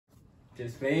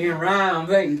Just playing around.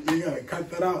 Like, you gotta cut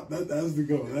that out. That has to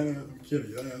go. I'm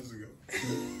kidding. That has to go.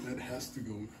 That has to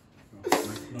go.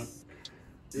 Like, not.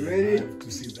 You ready? I have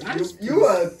to see that. You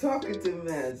are talking to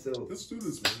man, so let's do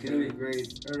this, man. It's gonna be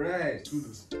great. Alright. Let's do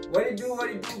this. What do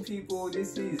you do, people?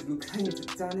 This is Lukhanyo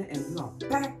Tsetsana, and we are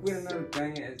back with another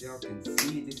banger. As y'all can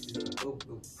see, this is an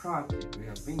local project. We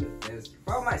have bring the best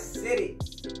from my city.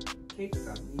 Cape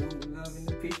Town. You know, we love and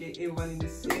appreciate everyone in the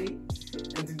city.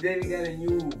 And today we got a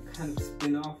new kind of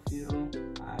spin-off, you know.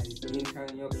 I've been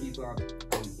telling y'all people, I'm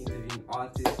interviewing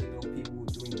artists, you know, people who are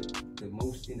doing the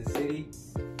most in the city.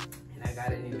 I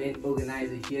got an event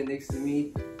organizer here next to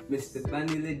me, Mr.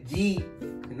 Bandile Gigi.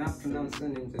 Cannot pronounce the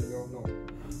names as y'all know.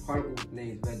 Horrible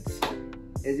names, but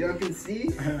as y'all can see.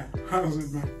 How's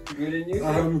it, man? Good and you?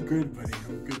 I'm good, buddy.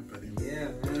 I'm good, buddy. Yeah,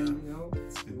 man. You know,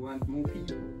 we want more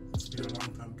people. It's been a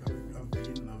long time coming. I've been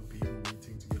waiting to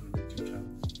get on the YouTube channel.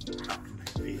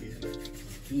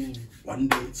 One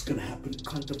day it's gonna happen.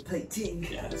 Contemplating.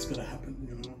 Yeah, it's gonna happen,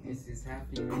 you know. This is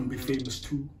happening. I'm gonna be famous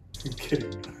too. I'm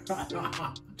kidding. Try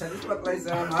to fuck like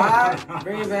some. Ah,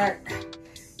 bring it back.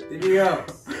 There you go.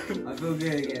 I feel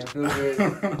good again. I feel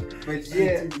good. But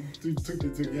yeah.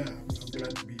 Yeah, I'm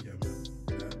glad to be here, man.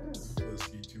 Yeah, it's the first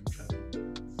YouTube channel.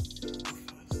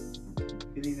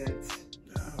 Feeling that.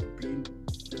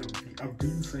 Yeah, I've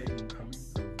been saying I'm coming.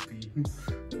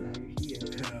 Now you're here.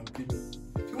 Yeah, I've been.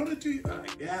 Do you want to do?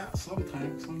 Yeah,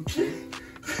 sometimes.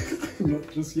 Not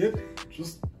just yet.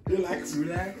 Just. Relax.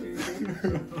 Now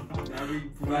we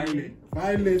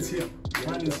Finally it's here.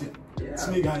 Finally it's here. Yeah. It's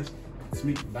me, guys. It's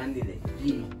me. Bandile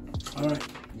Gigi. Alright.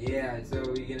 Yeah, so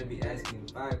we're gonna be asking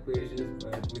 5 questions,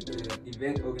 but with the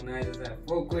event organizers I have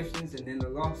 4 questions, and then the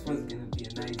last one's gonna be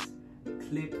a nice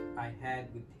clip I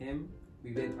had with him.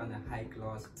 We went on a hike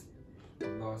last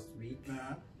week.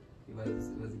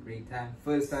 It was a great time.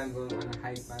 First time going on a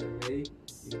hike, by the way.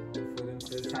 You know, for them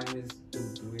first timers to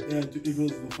do it. Yeah, it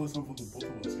was the first time for the both of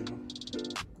us, you know.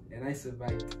 And I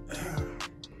survived.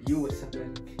 You were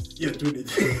suffering. Yeah, dude, it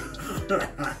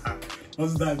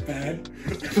wasn't that bad.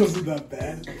 It wasn't that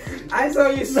bad. I saw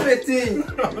you sweating.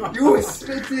 You were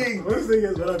sweating. The worst thing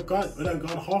is when I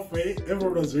got halfway,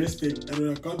 everyone was resting, and when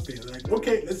I got there, like,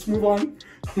 okay, let's move on.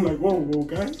 I'm like, whoa,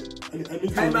 guys, I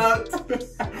need time out.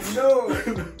 No.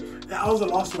 Yeah, I was the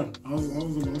last one. I was the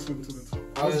last one to the top.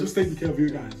 I was just taking care of you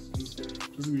guys, just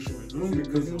to be sure.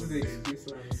 Because of the excuse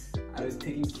I was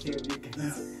taking care of you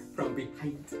guys from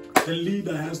behind. The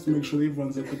leader has to make sure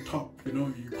everyone's at the top. You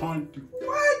know, you can't.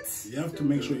 What? You have to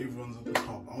make sure everyone's at the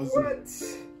top. I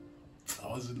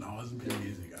wasn't being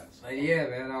lazy, guys. But yeah,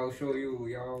 man, I'll show you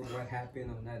y'all what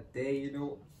happened on that day. You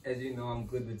know, as you know, I'm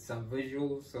good with some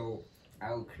visuals, so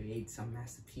I'll create some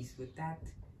masterpiece with that.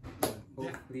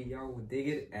 Hopefully y'all will dig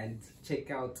it and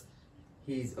check out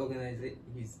his organization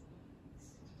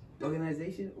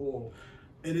or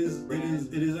it is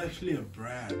actually a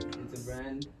brand. It's a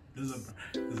brand. There's a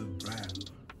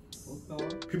brand.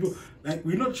 Okay. People like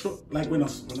we're not sure. Like when I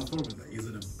thought of it, like, is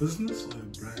it a business or a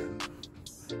brand?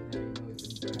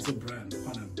 It's a brand.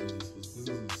 What kind of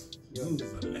businesses?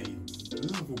 Businesses are lame. This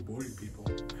is for boring people.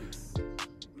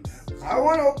 I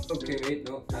want to. Okay, wait,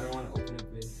 no, I don't want to open a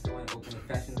business. I want to open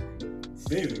a fashion line. It's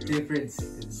different.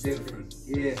 It's different.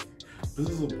 Yeah.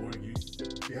 Businesses are boring.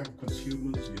 You have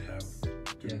consumers. You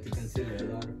have to consider a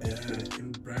lot of things.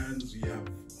 In brands, you have.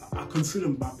 I consider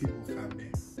my people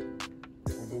family.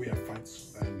 Although we have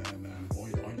fights and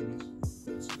arguments,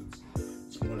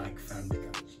 it's more like family,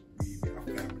 guys. We are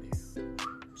family.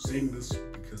 I'm saying this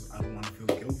because I don't want to feel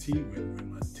guilty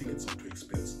when my tickets are too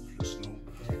expensive. Just know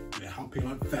we're helping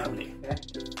out family.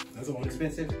 That's all.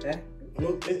 Expensive? Yeah.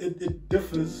 Well, it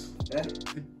differs. Yeah.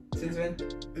 Since when?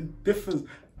 It differs.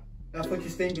 I thought you're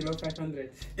staying below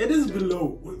 500. It is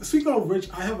below. Speaking of which,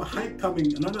 I have a hike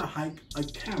coming. Another hike, a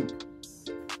camp.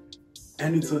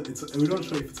 And it's a we're not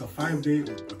sure if it's a 5-day or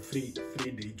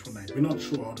 3-day 2-night. We're not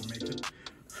sure how to make it,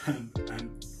 and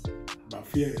my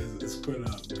fear is it's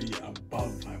gonna be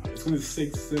above 500. It's gonna be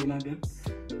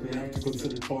 600-700. We have to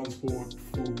consider transport,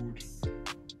 food,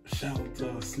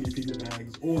 shelter, sleeping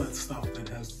bags, all that stuff that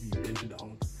has to be rented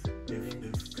out.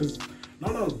 Because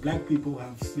not a lot of black people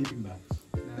have sleeping bags.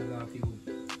 Not a lot of people.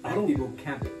 Black people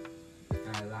camp.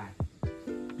 I lie.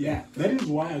 Yeah, that is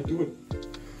why I do it.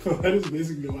 That is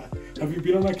basically why. Have you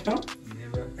been on a camp?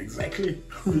 Never. Exactly.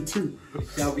 Me too. It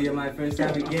shall be my first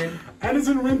time again. And it's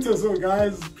in winter, so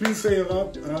guys, please save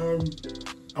up.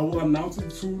 I will announce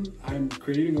it soon. I'm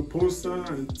creating a poster.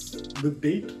 It's the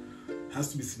date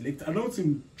has to be selected. I know it's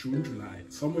in June, July,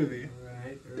 somewhere there.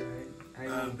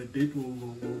 Right. The date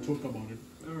we'll talk about it.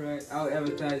 Alright, I'll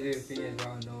advertise everything as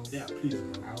y'all know. Yeah, please,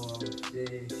 bro. I will share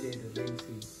the links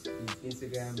to his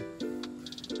Instagram.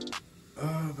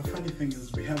 The funny thing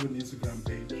is, we have an Instagram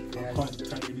page. I can't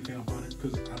tell you anything about it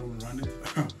because I don't run it.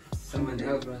 Someone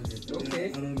else runs it. Okay.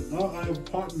 Yeah, I don't know. I have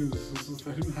partners.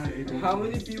 I didn't hire anyone. How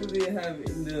many people do you have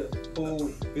in the whole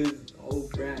business, whole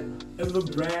brand? In the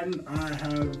brand, I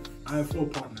have 4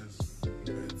 partners.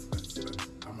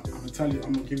 I'm gonna tell you.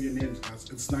 I'm gonna give you names, guys.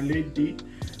 It's Naledi,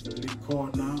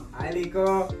 Likhona. Hi,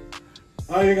 Liko.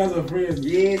 Oh, you guys are friends.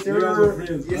 Yes, sir. You guys are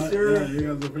friends. Yes, sir. Yeah, you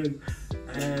guys are friends.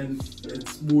 And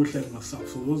it's Buhle and myself.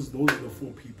 So those are the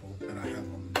 4 people that I have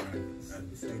on the brand. And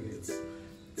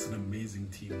it's an amazing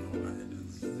team. No,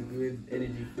 it's a good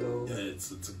energy flow. Yeah,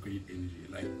 it's a great energy.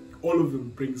 Like all of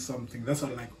them bring something. That's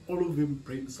what I like. All of them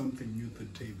bring something new to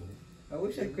the table. I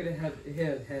wish I could have had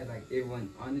like everyone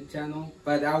on the channel,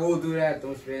 but I will do that.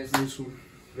 Don't stress. Very soon.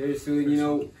 Very soon. You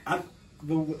know.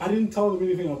 I didn't tell them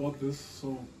anything about this,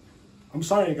 so I'm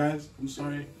sorry, guys. I'm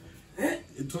sorry.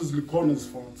 It was Likhona's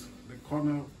fault.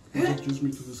 Likhona introduced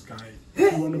me to this guy.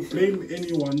 If you want to blame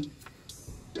anyone,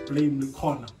 blame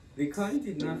Likhona. Likhona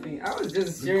did nothing. I was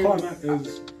just sharing. Likhona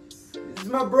is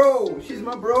my bro. She's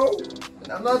my bro.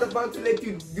 And I'm not about to let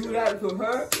you do that for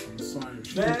her. I'm sorry.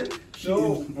 Man,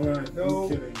 no. Alright, no. I'm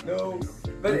kidding. No.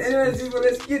 But anyways, people,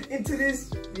 let's get into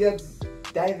this. We are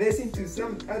divesting to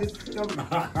some other stuff.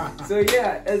 So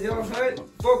yeah, as y'all heard,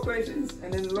 4 questions,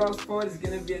 and then the last part is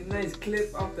gonna be a nice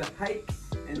clip of the hike,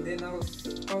 and then I'll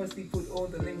obviously put all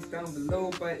the links down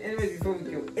below. But anyways, before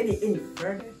we go any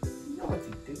further, you know what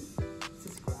to do.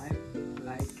 Subscribe,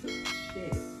 like,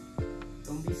 share.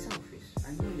 Don't be selfish. I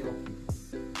know y'all people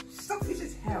selfish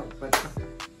as hell, but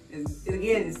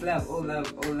again, it's love, all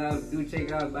love, all love. Do check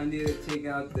out Bandile, check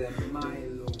out the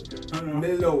Milo.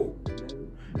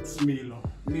 It's Milo.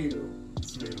 It's Milo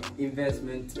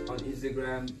Investment on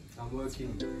Instagram. I'm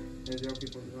working. As young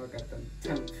people know, I got them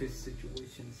tempest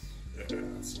situations. Yeah,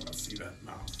 so I see that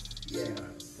now. Yeah.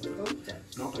 Don't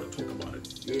judge. Not gonna talk about it.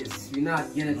 Yes, you're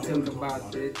not gonna talk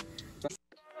about it.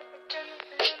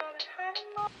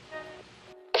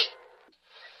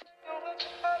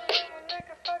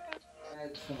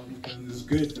 It's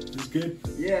good. It's good.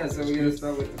 Yeah, so we're gonna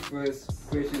start with the first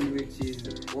question, which is,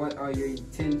 what are your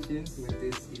intentions with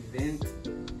this event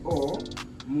or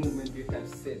movement you have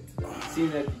set?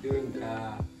 Seeing that you're doing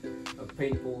a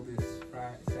paintball this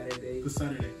Saturday. This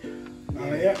Saturday.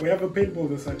 Yeah, we have a paintball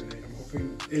this Saturday. I'm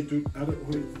hoping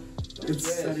it's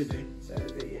Saturday.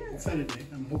 Saturday, yeah. It's Saturday.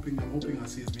 I'm hoping I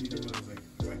see as many people as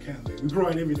I can. We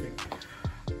provide everything.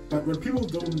 But what people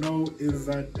don't know is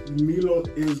that Milo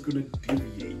is going to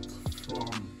deviate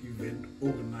from event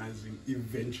organizing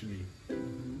eventually.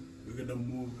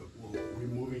 We're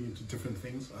moving into different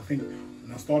things. I think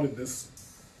when I started this,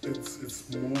 it's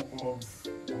more of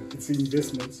it's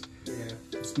investments. Yeah.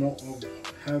 It's more of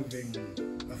having,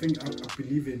 I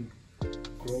believe in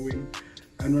growing.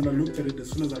 And when I looked at it,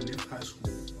 as soon as I left high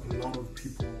school, a lot of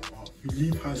people you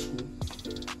leave high school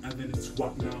and then it's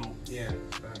what now? Yeah.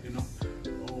 You know?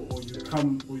 Or you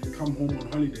come home on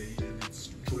holiday and it's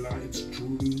July, it's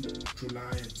June,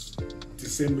 July, it's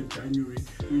December, January,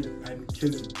 and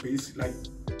kids basically, like,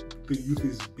 the youth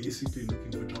is basically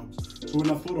looking for jobs. So when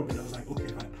I thought of it, I was like, okay,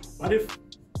 fine. What if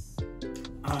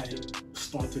I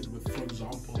started with, for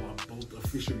example, I built a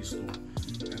fishery store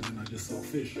and then I just sell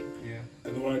fish. Yeah.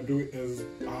 And then what I do is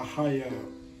I hire,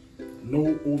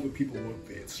 all the people work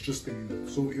there. It's just the unit.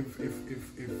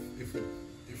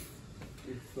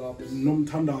 So if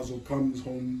Nomtandazo comes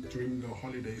home during the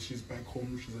holidays, she's back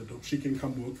home, she can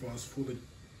come work for us for the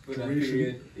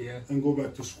duration, and go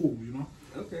back to school, you know?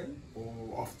 Okay.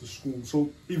 Or after school. So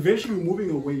eventually we're moving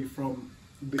away from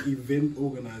the event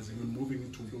organizing and moving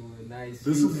into a nice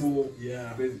this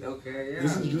okay, yeah.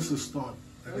 This is just a start.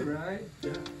 Alright.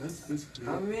 Yeah, that's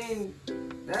I mean,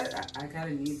 that I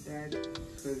kinda need that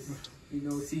because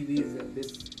CV is a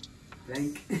bit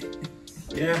blank.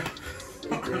 Yeah.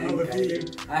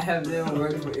 I have never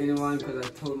worked for anyone because I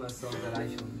told myself that I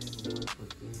should never work for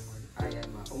anyone. I am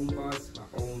my own boss, my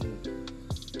own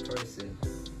person.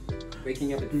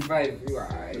 Waking up at 5,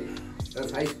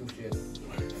 that's high school shit.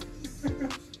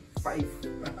 5.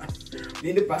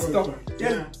 In the bus stop.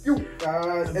 Yeah.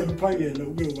 And the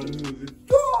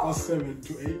 7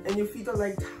 to 8. And your feet are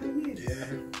like tired. Yeah.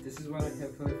 This is what I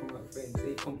have heard from my friends.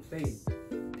 They complain.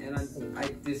 And I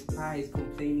despise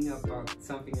complaining about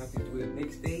something I have to do the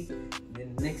next day. And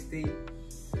then the next day.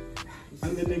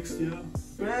 And the next year.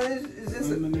 Man, it's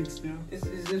just and the next year. It's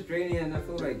just draining, and I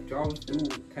feel like jobs do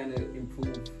kind of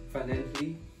improve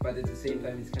financially, but at the same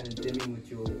time it's kind of dimming with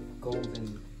your goals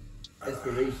and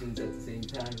aspirations at the same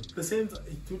time. The same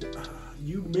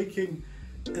you making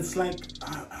it's like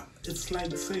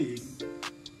saying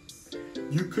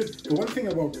you could. The one thing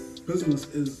about business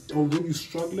is, although you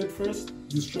struggle at first,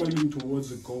 you're struggling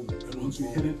towards a goal, and once you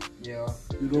hit it, yeah,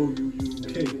 you know, you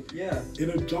okay. Yeah. In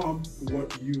a job,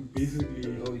 what you basically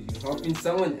you helping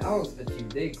someone else achieve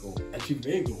their goal. Achieve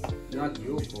their goal, not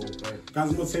your goal. But guys,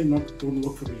 I'm not saying don't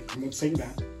work for me. I'm not saying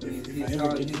that. If I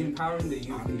ever get he's empowering the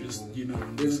youth. I'm just, you know,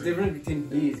 there's a difference between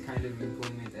his kind of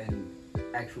employment and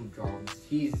actual jobs.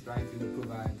 He's trying to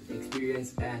provide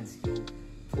experience and skill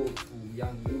to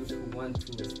young youths who want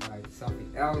to aspire to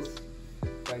something else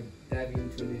by diving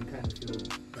into the kind of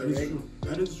field. That is true.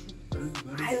 That is true.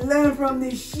 I learned from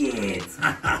this shit.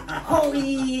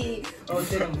 Holy! Oh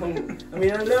shit, I'm home. I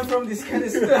mean, I learned from this kind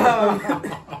of stuff.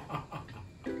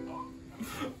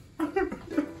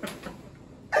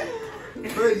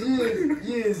 But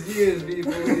years,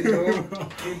 people, you know,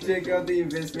 you check out the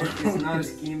investment. It's not a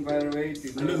scheme, by the way. It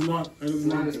is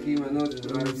not a scheme. I know there's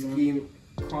a lot of scheme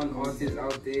con artists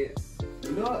out there.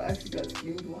 You know, I actually got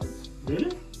schemed once.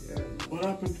 Really? Yeah. What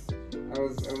happened? I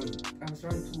was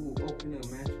trying to open a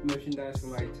merchandise for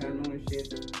my channel and shit.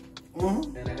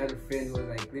 And I had a friend who was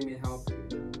like, "Let me help you."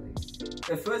 Like,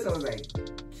 at first I was like,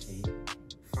 "Okay,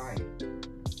 fine."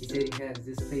 He said he has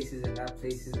this places and that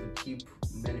places with cheap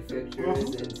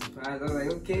manufacturers and suppliers. I was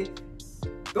like, "Okay,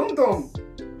 dum.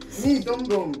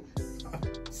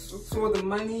 Saw the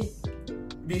money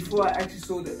before I actually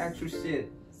saw the actual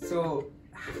shit. So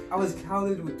I was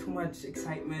clouded with too much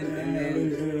excitement, and then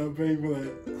ended up paying for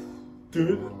that.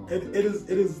 Dude,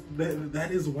 that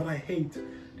is what I hate.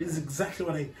 It is exactly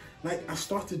what I like. I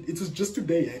started. It was just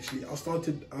today actually. I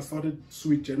started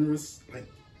Sweet Generous like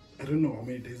I don't know how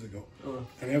many days ago.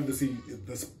 And I have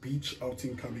this beach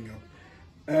outing coming up.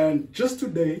 And just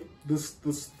today, this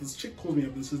chick called me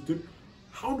up and says, "Dude,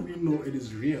 how do we know it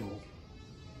is real?"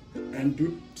 And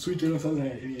dude, Sweet Generous hasn't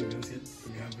had any events yet.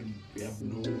 We have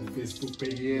no Facebook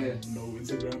page, no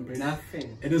Instagram page.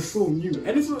 Nothing. It is so new,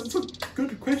 and it's a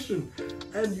good question.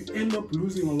 And you end up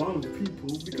losing a lot of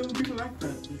people because of people like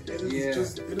that. It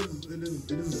is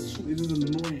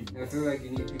annoying. I feel like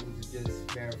you need people to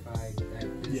just verify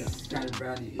that this kind of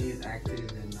brand is active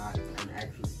and not an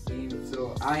actual scheme.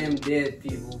 So I am dead,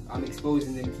 people. I'm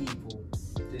exposing them people.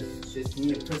 Just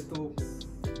me a pistol.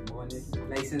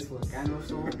 License for a gun or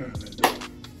so.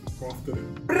 After them.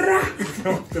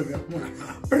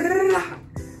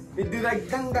 We do like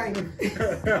gang.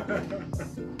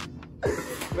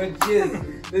 But yes,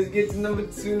 let's get to number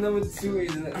two. Number two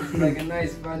is like a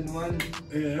nice fun one.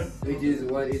 Yeah. Which is,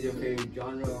 what is your favorite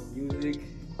genre of music?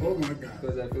 Oh my god.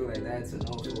 Because I feel like that's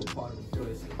also a part of the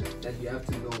person that you have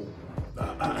to know.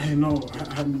 I know.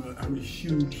 I'm a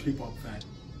huge hip hop fan.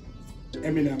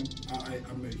 Eminem.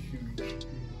 I'm a huge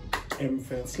M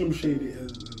fan. Slim Shady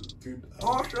is dude.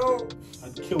 Also,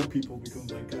 I'd kill people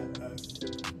because like I'm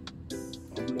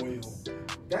loyal.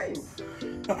 Damn.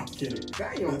 I'm kidding.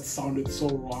 Damn. That sounded so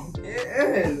wrong.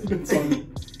 Yeah. It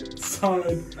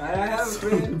sounded. I have a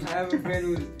friend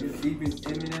who's deep in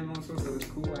Eminem also, so it's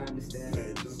cool. I understand.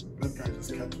 Yeah, that guy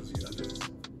just catches you.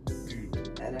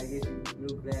 Dude. And I guess you're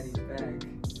real glad he's back.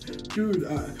 Dude,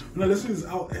 when I listen to this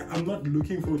out, I'm not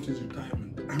looking forward to his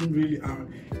retirement. I'm really,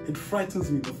 it frightens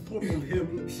me. The thought of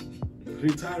him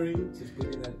retiring just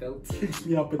putting that belt keeps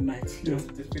me up at night. You know?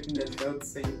 Just putting that belt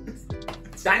saying,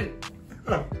 it's done.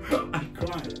 I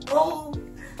cry. Oh,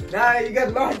 nah, you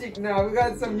got Logic now. We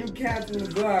got some new cats in the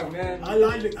block, man. I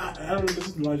Logic. I don't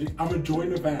listen to Logic. I'm a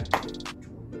Joyner fan.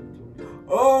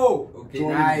 Oh, okay.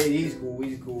 Joyner. Nah, he's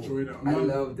cool. Joyner. I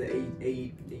love the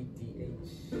 8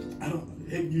 I don't.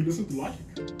 Hey, you listen to Logic?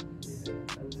 Yeah,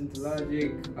 I listen to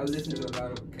Logic. I listen to a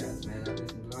lot of cats, man. I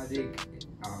listen to Logic,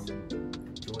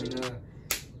 Joyner,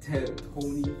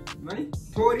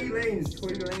 Tory Lanez,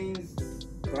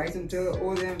 Bryson Tiller,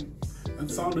 all them. That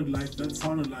sounded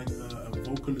like a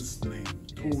vocalist name.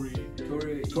 Tory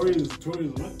is what? Tory's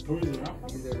a rapper?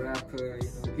 He's a rapper, you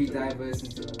know. He diverse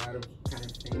into a lot of kind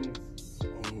of things.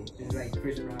 He's like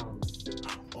Chris Brown.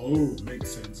 Oh,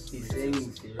 makes sense. He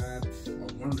sings, he raps.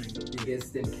 I'm wondering. He gets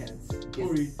them cats.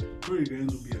 Tory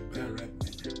Lanez would be a bad rap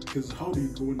name. Because how do you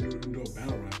go into a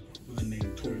battle rap with the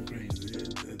name Tory Lanez?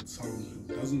 It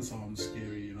doesn't sound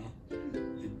scary, you know?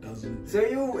 It doesn't. So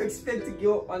you expect to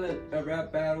go on a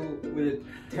rap battle with a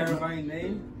terrifying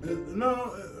name?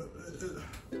 No.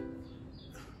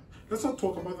 Let's not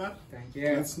talk about that. Thank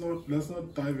you. Let's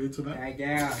not dive into that.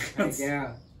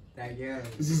 Thank you.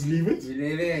 Let's just leave it. We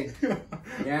leave it.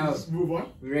 Yeah. Let's move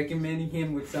on. We're recommending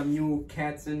him with some new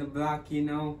cats in the block, you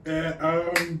know.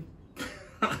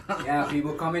 Yeah,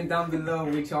 people, comment down below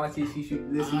which artist you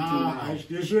should listen to now.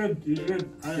 You should.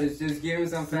 Just give him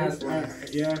some fast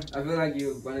ones. Yeah. I feel like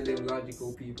you're one of them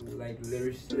logical people, like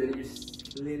lyricists.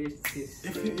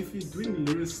 If you're doing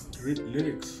lyrics,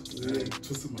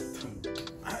 twisting my tongue,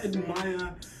 I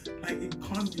admire. Like, it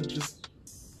can't be just.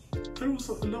 There was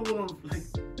a level of like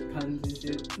puns and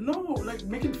shit. No, like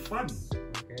make it fun.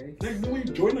 Okay. Like the way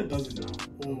Joyner does it now.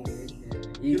 Or, okay,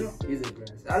 yeah. He's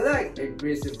aggressive. I like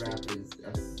aggressive rappers. I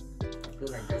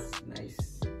feel like that's nice.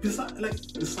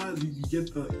 Besides you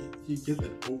get that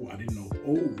oh, I didn't know.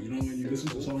 Oh, you know, when you listen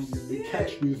to songs you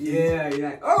catch new things. Yeah, you're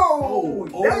like, oh,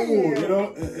 you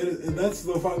know, that's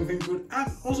the fun thing to it.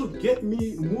 And also get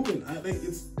me moving. I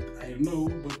don't know,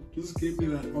 but just get me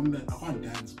that on that. I can't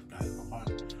dance, guys. I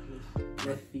can't.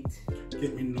 Left feet.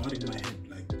 Get me nodding my head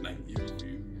like you know,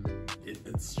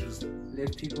 it's just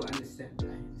let people understand. I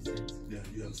understand. Yeah,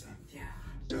 you understand. Yeah.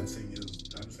 Dancing is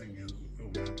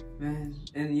oh man.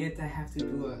 And yet I have to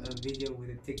do a video with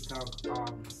a TikTok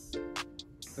person.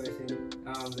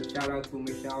 Shout out to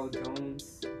Michelle John.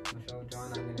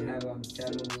 I'm gonna have on the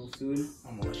channel real soon.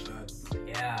 I'm gonna watch that.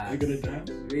 Yeah. We're gonna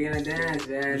dance. We're gonna dance,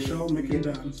 man. Michelle making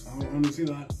dance. I want to see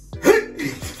that.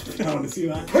 I want to see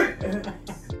that.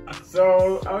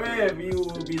 So I mean, you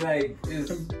will be like,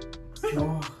 just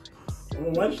oh,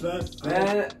 watch that.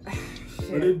 Man,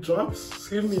 when it drops,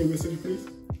 send me a message, please.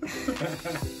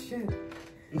 Shit.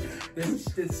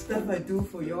 The stuff I do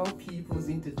for your people's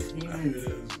entertainment.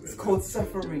 It's called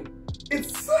suffering.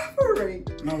 It's suffering.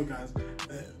 No, guys.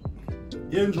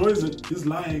 He enjoys it. He's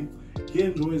lying. He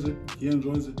enjoys it.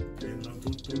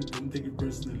 Don't take it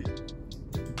personally.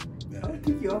 I'll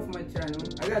kick you off my channel.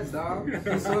 I got dog.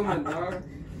 You saw my dog.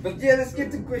 But yeah, let's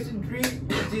get to question 3,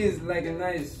 which is like a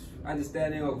nice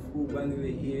understanding of who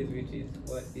Bandile is, which is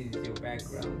what is your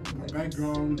background? My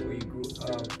background, where you grew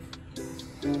up,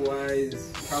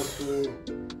 school-wise, household.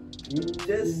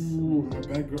 Just my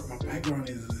background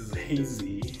is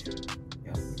hazy.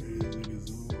 Yeah.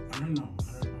 I don't know.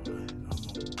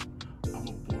 I'm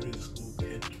a boarding school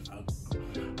kid.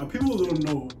 What people don't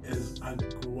know is I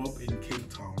grew up in Cape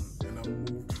Town and I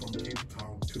moved from Cape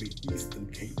Town to the Eastern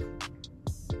Cape.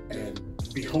 And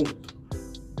behold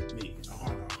me, I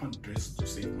can't dress to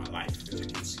save my life, as you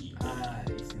can see.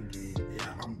 Eastern Cape.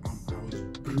 Yeah, I was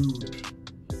brewed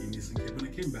in Eastern Cape. When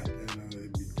I came back, and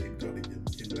in Cape Town again,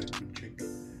 came back to check.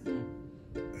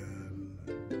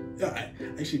 I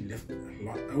actually left a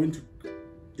lot. I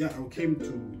came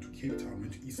to Cape Town,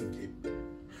 went to Eastern Cape,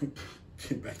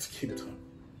 came back to Cape Town,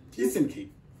 Eastern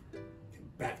Cape, came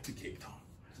back to Cape Town.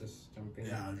 Just jumping.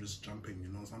 Yeah, just jumping. You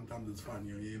know, sometimes it's fun.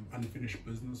 You know, you have unfinished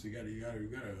business. You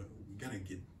gotta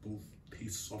get both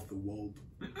tastes of the world.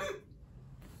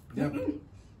 Yeah.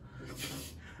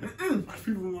 My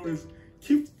people know is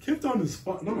Cape Town is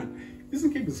fun. No man,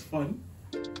 Eastern Cape is fun.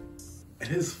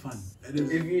 It is fun. It is.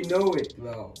 If you know it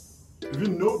well. If you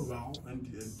know it well and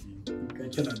you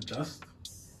can adjust.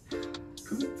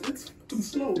 Because it's fucking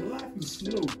slow. Life is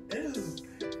slow. It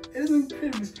is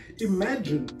incredible.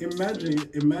 Imagine.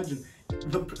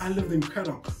 I lived in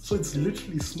Kraddock, so it's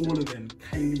literally smaller than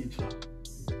khayelitsha.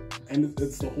 And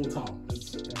it's the whole town.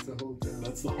 That's the whole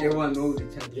town. Everyone knows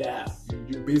each other. Yeah.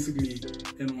 You're basically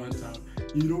in one town.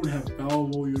 You don't have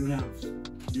Balvo, you don't have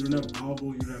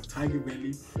Balvo, you don't have Tiger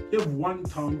Valley. You have one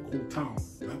town called Town.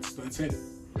 That's it.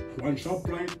 One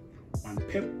ShopRite, one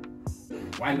Pep,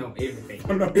 one of everything.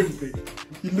 One of everything.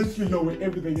 You literally know where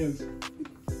everything is.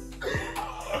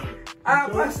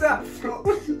 What's up?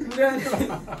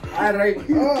 Alright.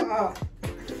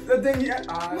 The thing here.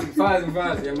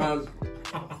 Fast, your mouth.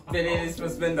 Finish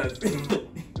suspenders.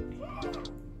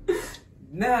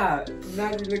 Nah,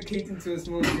 not relocating to a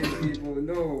small city, people.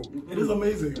 No. It is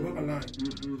amazing. I'm not gonna lie.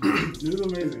 It is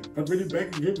amazing. But when you're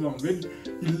back in Cape Town, then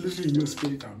you literally miss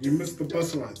Cape Town. You miss the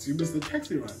bus rides. You miss the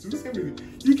taxi rides. You miss everything.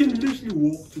 You can literally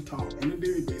walk to town on a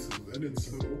daily basis, and it's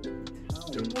so.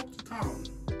 You can walk to town.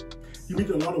 You meet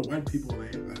a lot of white people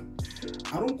there. Man.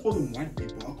 I don't call them white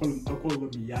people. I call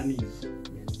them Yannis,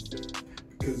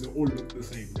 because they all look the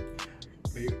same.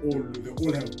 They all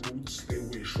have boots, they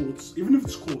wear shorts. Even if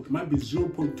it's cold, it might be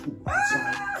 0.2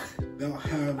 outside. They'll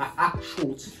have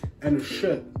shorts and a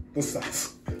shirt the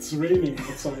size. It's raining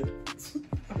outside.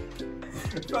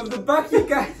 From the bucky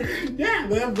guys. Yeah,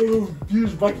 they have those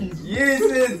huge buckies. Yes,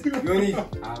 Yoni.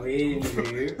 I'm waiting for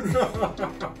you.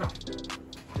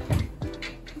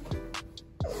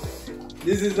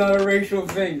 This is not a racial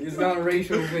thing. It's not a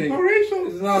racial thing. Not racial.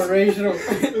 It's not racial.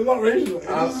 It's not racial.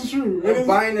 This is true. I'm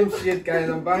buying them shit, guys.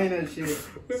 I'm buying that shit.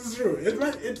 This is true.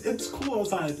 It's cool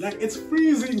outside. Like, it's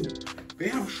freezing. They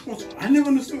have shorts on. I never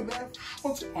understood. They have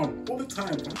shorts on all the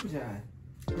time. Yeah.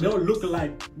 They all look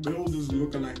alike. They all just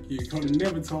look alike. You can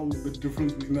never tell the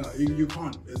difference between that. You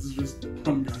can't. It's just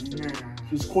one guy.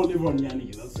 Just call everyone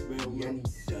Yanni. That's Yanni.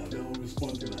 Yeah, they all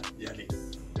respond to that. Yanni.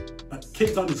 But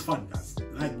Cape Town is fun, guys.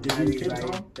 Like very, Cape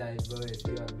Town. Diverse.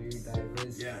 We are very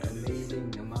diverse. Yeah,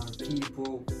 amazing amount of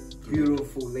people,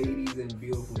 beautiful ladies and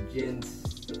beautiful gents.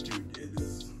 Dude, it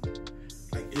is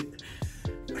like it.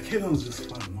 Cape Town is just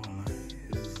fun, man.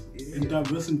 It's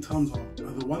diverse in terms of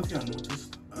the one thing I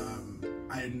noticed.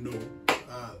 I know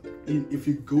if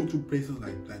you go to places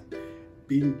like that,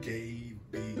 being gay,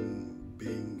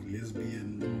 being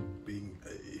lesbian, being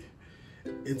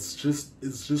it's just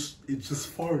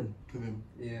foreign to them.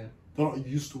 Yeah, they're not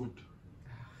used to it.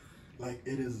 Like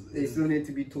it is. They still need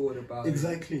to be taught about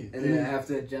exactly, and then I have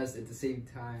to adjust at the same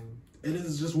time. It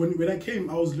is just when I came,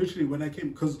 I was literally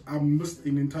because I missed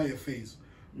an entire phase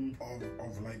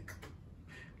of like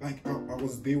I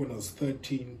was there when I was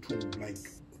 13 to like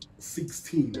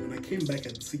 16. When I came back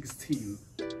at 16,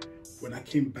 when I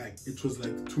came back, it was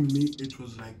like, to me, it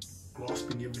was like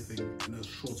grasping everything in a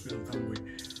short space of time where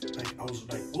like I was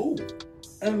like, oh,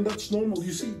 and that's normal.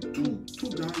 You see two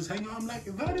guys hang out, I'm like,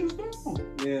 that is normal.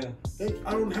 Yeah. Like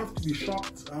I don't have to be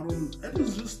shocked. It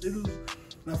is and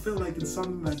I feel like it's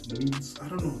something that needs, I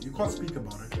don't know, you can't speak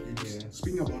about it. You just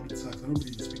speaking about it sucks. I don't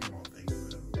believe in speaking about things.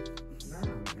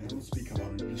 You don't speak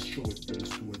about it, you just show it, you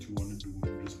just do what you want to do,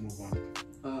 and just move on.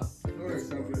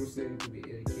 Some people still need to be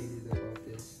educated about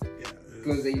this. Yeah.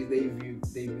 Because they view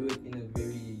it in a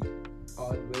very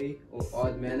odd way or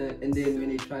odd manner, and then when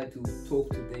they try to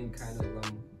talk to them kind of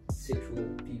sexual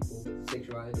people,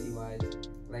 sexuality wise,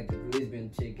 like a lesbian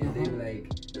chick, and they're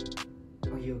like,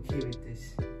 are you okay with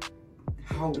this?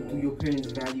 How do your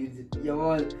parents value it?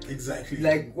 Exactly.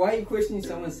 Like, why are you questioning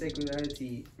someone's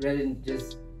sexuality rather than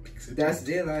just, that's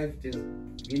their life, just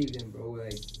leave them, bro.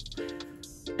 Like,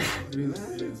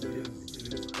 it is.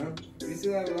 We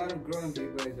still have a lot of growing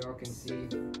people, as y'all can see.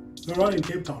 They're not in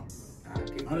Cape Town.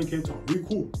 I'm in Cape Town. We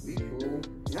cool.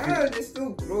 Nah, they still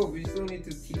grow. We still need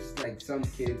to teach like some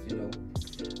kids,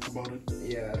 about it.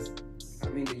 Yeah. I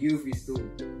mean, the youth is still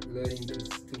learning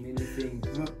too many things.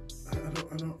 I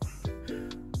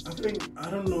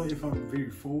don't know if I'm very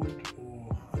forward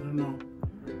or I don't know,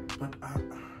 but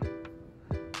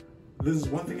there's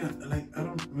one thing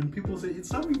when people say it's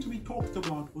something to be talked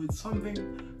about or it's something we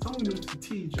need to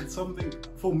teach, it's something,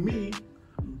 for me,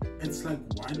 it's like,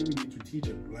 why do we need to teach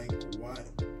it? Like, why?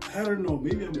 I don't know,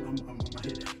 maybe I'm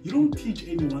ahead. You don't teach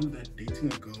anyone that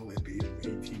dating a girl at the age of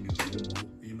 18 is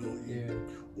normal,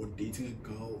 or dating a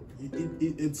girl,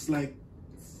 it's like,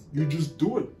 you just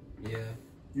do it. Yeah.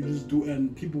 You just do,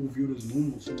 and people view it as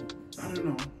normal. So I don't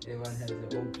know. Everyone has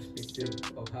their own perspective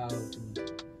of how to.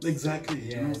 Exactly.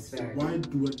 Yeah. Exactly. Why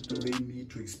do they need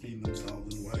to explain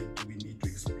themselves, and why do we need to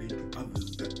explain to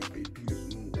others that what they do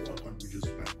is normal? Why can't we just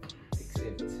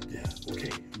accept? Yeah.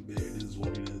 Okay. It is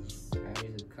what it is. That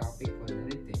is a topic for another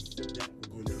day. Yeah,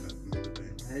 we'll go into that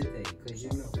another day.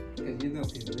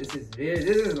 Because people, this is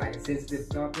like a sensitive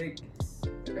topic,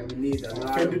 and we need a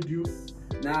lot. Offended you?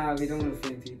 Nah, we don't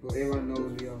offend people. Everyone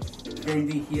knows we are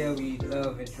friendly here. We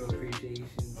love and show appreciation.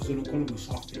 I was gonna call him a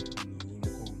softie. I'm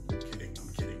kidding.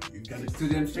 You got it. To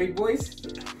them straight boys.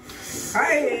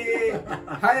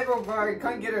 Hi, boy.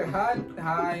 Can't get a hug.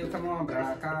 Hi, come on,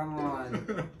 bruh.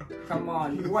 Come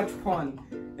on. You watch porn,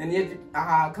 and yet,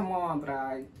 come on,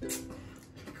 bruh.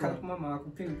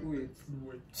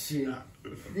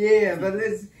 Yeah, but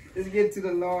let's get to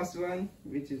the last one,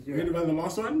 which is Ready by the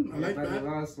last one? I like that. The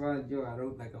last one, I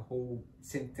wrote like a whole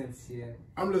sentence here.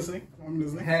 I'm listening.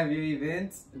 Have your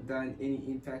events done any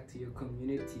impact to your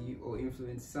community or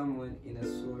influenced someone in a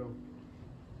sort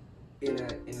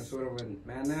of a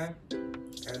manner?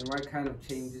 And what kind of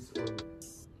changes or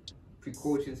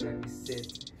precautions have you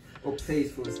set or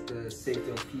placed for the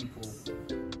safety of people?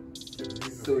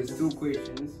 So it's two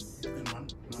questions.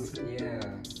 Yeah.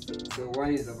 So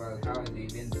one is about how the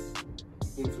events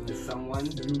influence someone.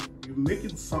 You make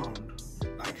it sound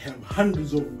like have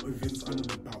hundreds of events under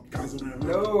the belt. Guys,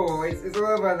 no, it's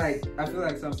all about like, I feel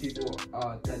like some people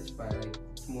are touched by like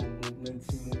small movements.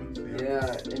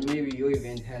 Yeah, and maybe your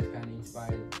event has kind of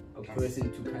inspired a person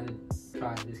to kind of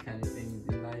try this kind of thing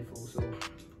in life also.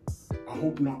 I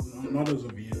hope not as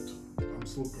of yet. I'm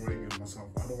still growing in myself.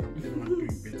 I don't want anyone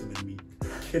doing better than me.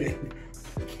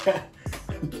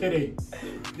 I'm kidding.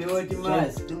 Do what you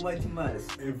must.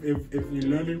 If you're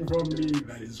learning from me,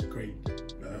 that is great.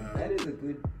 That is a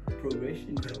good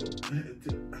progression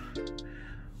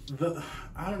though.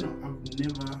 I don't know,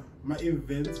 my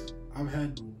events, I've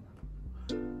had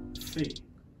 3.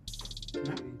 I've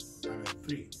had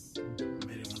 3.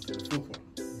 Maybe on to the 4th one.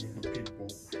 People.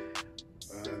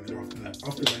 Then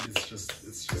after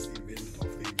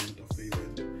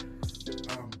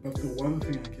one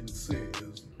thing I can say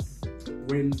is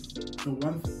when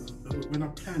I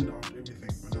planned out everything,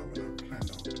 when I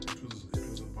planned out, it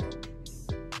was about,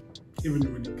 even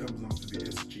when it comes down to the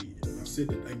SG, and I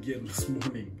said it again this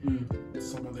morning,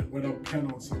 when I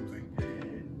plan out something,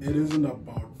 it isn't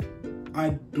about,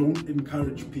 I don't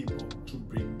encourage people to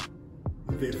bring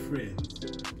their friends.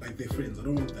 I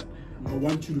don't want that. I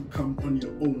want you to come on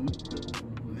your own.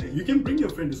 You can bring your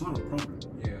friend, it's not a problem.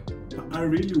 Yeah. But I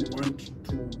really want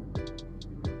to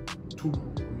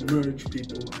merge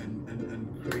people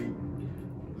and create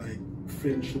like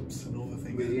friendships and all the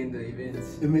things. Within the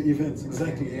events. In the events,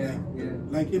 exactly. Okay, yeah.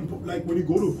 Like when you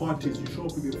go to parties, you show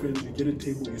up with your friends, you get a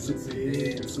table, you sit there,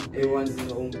 you sit there. Everyone's in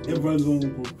their own group. Everyone's own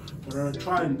group. But I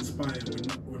try and inspire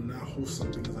when I host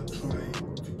something, is I try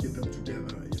to get them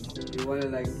together, you know. You want to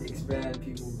like expand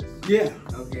people's... Yeah.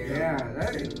 Okay, yeah,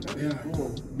 that's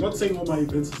cool. Not saying all my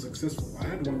events are successful. I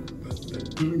had one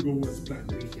that didn't go as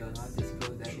planned. We shall not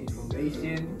disclose that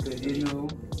information because you know,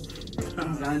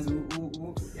 sounds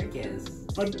I guess.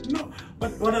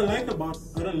 But what I like about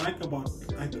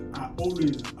like I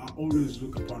always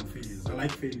look upon failures. I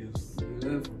like failures. You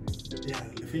learn from it. Yeah,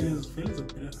 failures are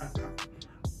better.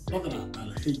 Not that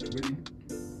I hate winning,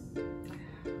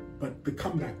 but the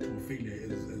comeback to a failure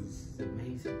is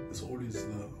amazing. It's always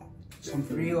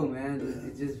something real, man.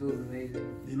 It just feels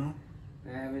amazing. You know,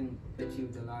 I haven't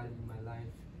achieved a lot in my life,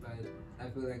 but I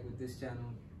feel like with this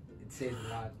channel, it says a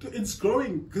lot. It's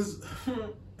growing because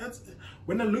that's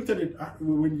when I looked at it.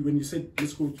 When you said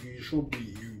let's go to your show,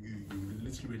 you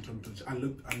literally went on to. I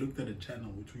looked at a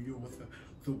channel which you with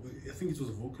I think it was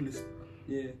a vocalist.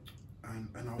 Yeah.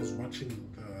 And I was watching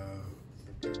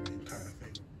the entire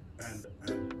thing, and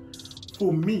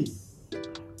for me,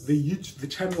 the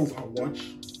channels I watch,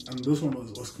 and this one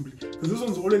was completely, because this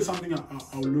one's always something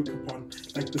I'll look upon,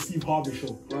 like the Steve Harvey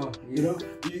show. Oh, yeah. You know,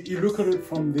 you look at it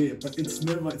from there, but it's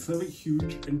never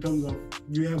huge in terms of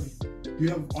you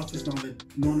have artists now that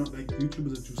not like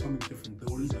YouTubers that do something different. They're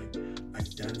always like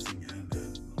dancing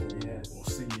or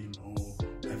singing or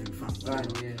having fun.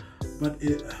 Yeah. But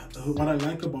what I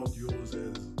like about yours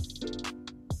is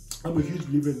I'm a huge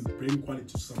believer in bringing quality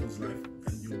to someone's life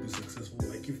and you'll be successful.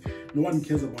 Like if no one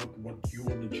cares about what you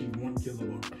want to achieve, no one cares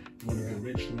about you want to be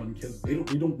rich, no one cares. They don't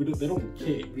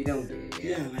care. We don't care.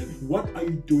 Yeah, like what are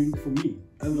you doing for me?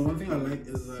 And the one thing I like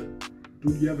is that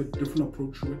dude, you have a different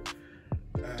approach to it,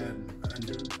 and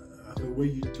the way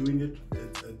you're doing it,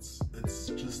 it's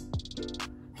just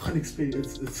I can't explain.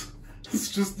 It's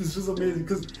just amazing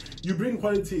because you bring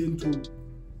quality into.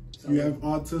 You have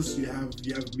artists, you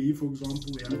have me, for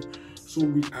example.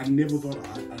 I never thought.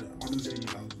 I honestly,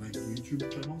 I was like YouTube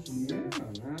channels. Yeah,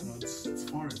 man. You know, it's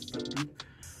foreign, but dude,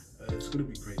 it's gonna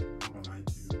be great. I'm gonna lie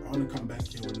to you. I wanna come back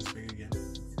here when it's big again.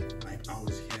 Like I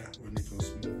was here when it was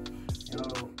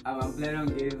small. I'm planning on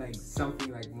getting like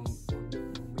something like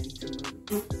momentum.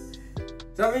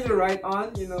 Something to write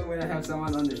on, you know, when I have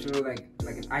someone on the show, like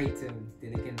an item,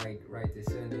 then they can like write their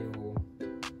surname or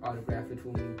autograph it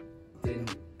for me. Then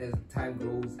as time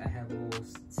grows, I have more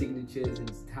signatures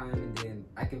and time, and then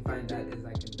I can find that as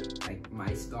like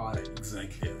my start.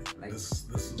 Exactly.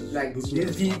 Like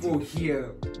these people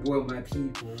here were my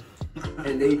people,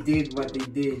 and they did what they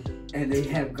did, and they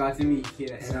have gotten me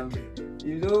here, and I'm,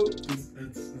 you know,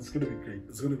 it's gonna be great.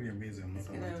 It's gonna be amazing. It's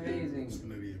gonna be amazing. It's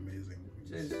gonna be amazing.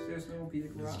 Just no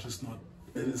people. It's just not.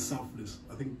 It is selfless.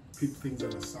 I think people think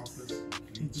that are selfless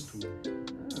leads to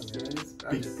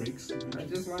big breaks. I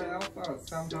just want to help out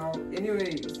somehow.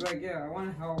 Anyway, it's like, yeah, I want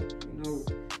to help. You know,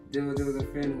 there was a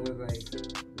friend who was like,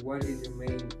 what is your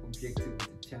main objective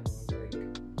with the channel? I was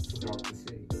like, to help the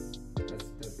city.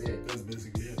 That's it. That's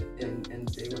basically it. And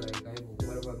they were like,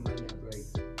 what about money? I was like,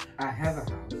 I have a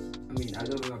house. I mean, I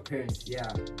don't know my parents.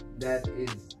 Yeah, that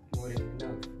is more than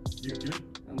enough. You're good?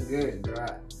 I'm good, bro.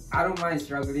 I don't mind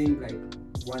struggling like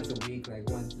once a week, like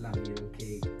once lummy,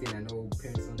 okay. Then I know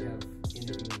parents don't have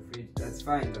anything in the fridge. That's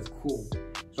fine, that's cool.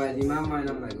 But in my mind,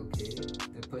 I'm like, okay,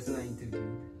 the person I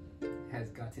interviewed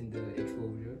has gotten the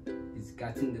exposure, he's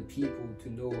gotten the people to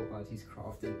know about his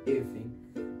craft and everything,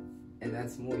 and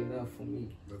that's more enough for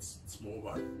me. That's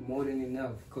more than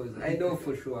enough, because I know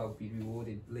for sure I'll be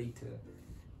rewarded later.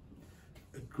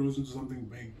 It grows into something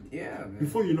big. Yeah, man.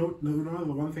 Before you know,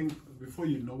 the one thing, before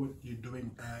you know it, you're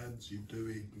doing ads, you're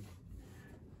doing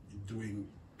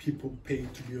people paying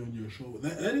to be on your show.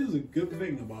 That is a good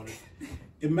thing about it.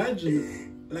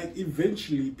 Imagine, like,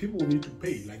 eventually people will need to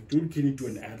pay. Like, dude, can you do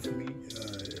an ad for me?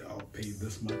 I'll pay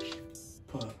this much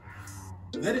per.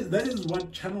 That is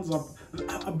what channels are.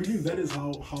 I believe that is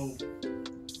how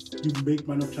you make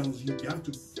money of channels. You have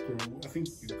to grow. I think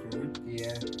you grow it.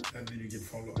 Yeah. And then you get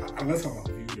followed. Unless how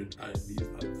I viewed it, at least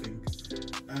I think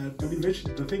But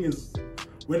eventually, the thing is,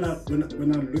 when I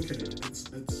look at it, it's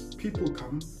people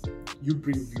come, you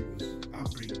bring viewers.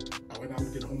 When I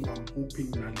get home, I'm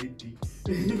hoping Naledi,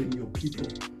 you bring your people.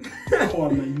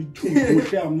 Corner, you too.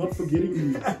 Buhle, I'm not forgetting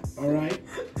you. All right.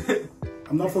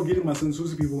 I'm not forgetting my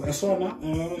Sensusi people. Esona,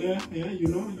 you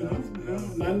know,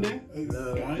 Nande,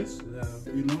 guys,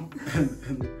 you know,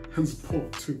 and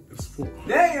sport too. It's sport.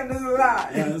 Damn, there's a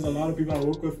lot. Yeah, there's a lot of people I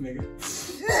work with, nigga.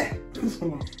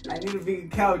 I need a bigger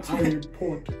couch. I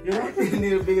report, you know. I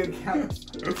need a bigger couch.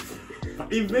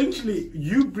 But eventually,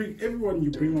 everyone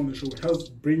you bring on the show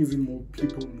brings in more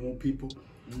people.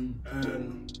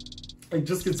 It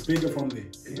just gets bigger from there.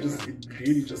 It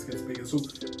really just gets bigger. So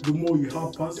the more you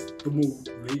help us, the more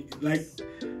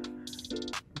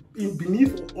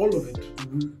beneath all of it,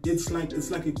 it's like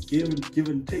a give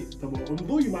and take.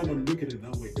 Although you might not look at it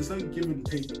that way, it's like a give and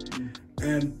take.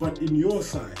 But in your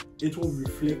side, it will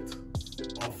reflect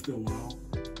after a while,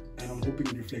 and I'm hoping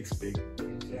it reflects big.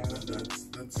 Yeah. That's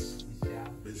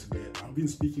basically it. I've been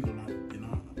speaking a lot, you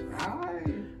know.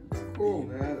 It's cool,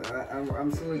 man.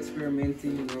 I'm still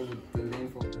experimenting, you know, with the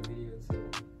length of the video, so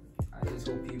I just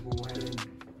hope people haven't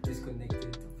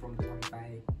disconnected from the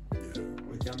Wi-Fi. Yeah.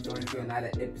 We jumped on to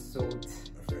another episode.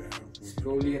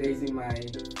 Slowly raising my I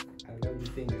love you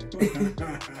finger.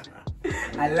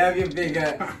 I love you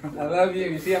finger. I love you.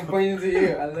 You see, I'm pointing to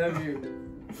you. I love you.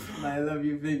 I love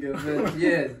you finger. But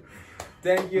yes.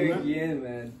 Thank you again,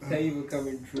 man. Thank you for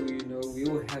coming through. You know, we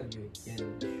will have you again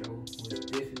on the show,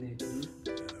 most definitely.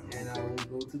 And I will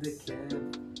go to the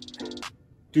camp.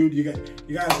 Dude, you guys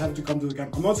have to come to the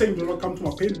camp. I'm not saying do not come to my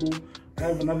paintball. I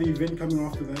have another event coming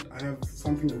after that. I have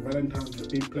something for Valentine's that's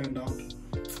being planned out.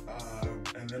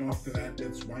 And then after that,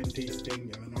 it's wine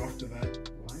tasting. And then after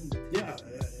that, Wine? Yeah.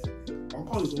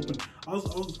 Alcohol is open. I was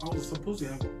supposed to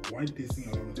have a wine tasting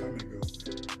a long time ago.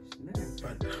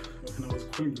 But when I was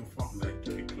calling your farm, like,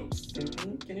 get it close.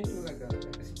 Can you do like a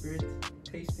spirit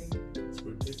tasting?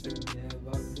 Spirit tasting? Yeah,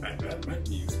 that might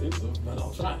be expensive, but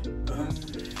I'll try.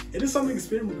 It is something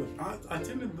experimental. I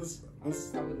attended this. I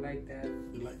would like that.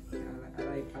 You like that?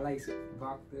 I like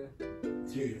vodka.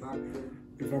 Straight vodka.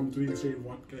 If I'm doing straight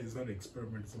vodka, it's not an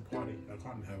experiment. It's a party. I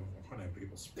can't have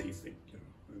people tasting. You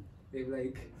know. They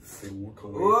walk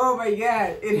away. Oh my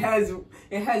god! It has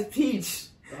peach.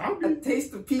 I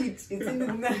taste the peach. It's in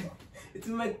the mouth. It's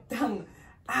in my tongue.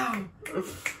 Ow!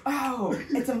 Ow!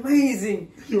 It's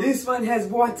amazing. This one has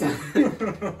water.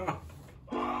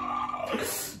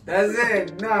 That's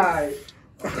it. Nah.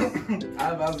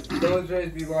 Don't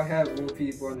judge me. We'll have more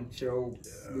people on the show.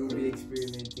 We'll be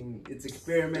experimenting. It's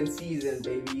experiment season,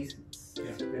 babies. Yeah.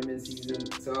 Experiment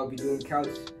season. So I'll be doing couch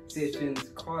sessions,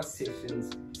 car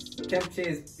sessions, camp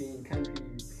chairs being country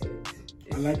repaired.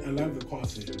 I like the car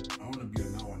session. I want to be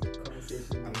on that one. Car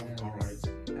session. I love car rides.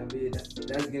 I mean,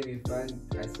 that's gonna be fun.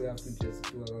 I still have to just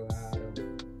do a lot of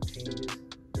changes.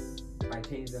 By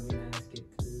changes, I mean I have to get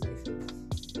the license.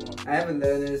 I have a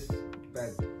learners,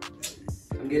 but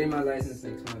I'm getting my license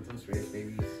next month. I'm straight,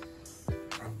 babies.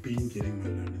 I've been getting my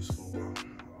learners for a while.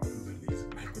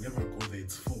 Like whenever I go there,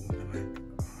 it's full. And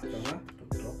I'm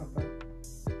like,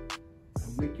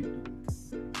 I'll make you do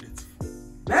it. It's full.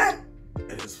 Man!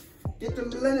 It is full. Get the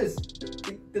learners,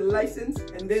 get the license,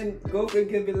 and then girlfriend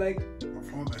can be like, my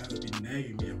father has been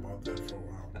nagging me about that for a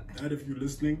while. Dad, if you're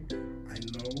listening, I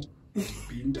know I've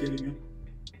been getting it.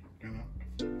 You know,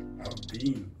 I've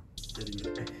been getting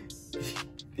it.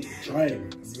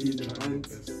 Trying.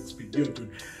 It's been good,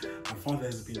 dude. My father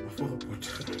has about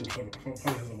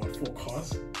 4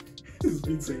 cars. He's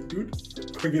been saying, dude,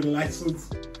 go get a license.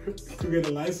 Go get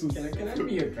a license. Can I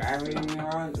be your driver? You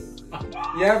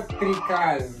have 3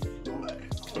 cars.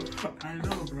 I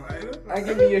know, bro. I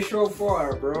can be your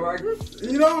chauffeur, bro.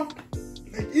 You know,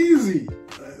 like, easy.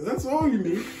 That's all you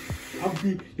need.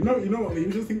 You know what the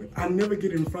interesting thing? I never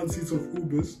get in front seats of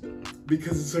Ubers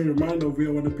because it's a reminder of where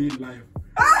I want to be in life.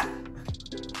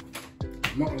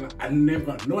 No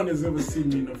one has ever seen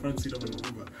me in the front seat of an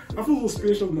Uber. I feel so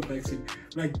special in the back seat.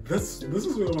 Like, this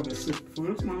is where I want to sit for the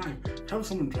rest of my life. Have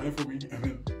someone drive for me, and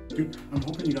then, dude, I'm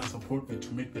hoping you guys support me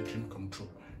to make the dream come true.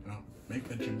 You know, make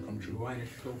the dream come true. You want a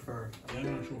chauffeur? Yeah, I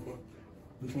want a chauffeur.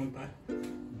 Which one's that?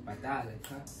 Bandile,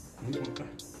 huh? Which one's that?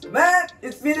 Man,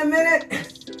 it's been a minute.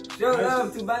 Show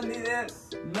love to Bandile,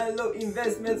 Milo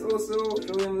Investment also.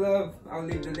 Show them love. I'll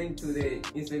leave the link to the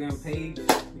Instagram page, you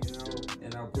know,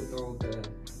 and I'll put all the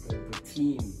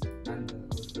team under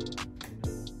also, you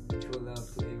know. Show love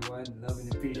to everyone. Love and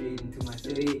appreciation to my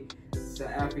city, South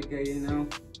Africa, you know.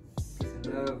 Peace and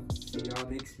love. See y'all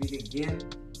next week again.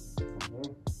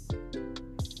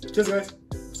 Cheers, guys.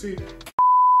 See you.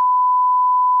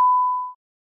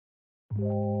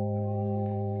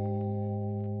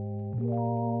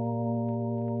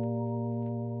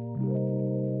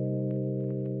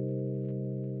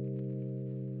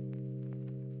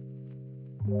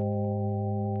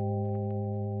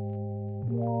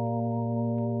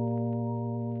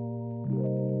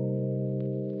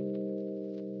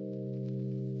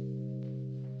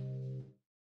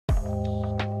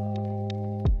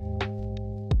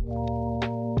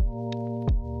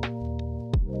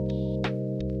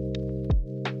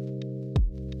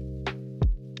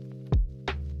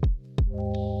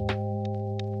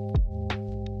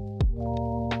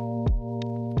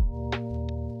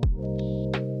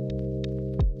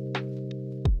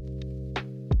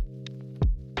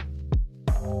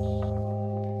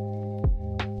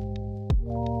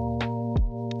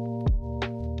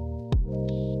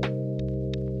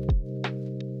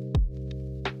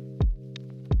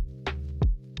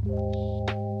 you.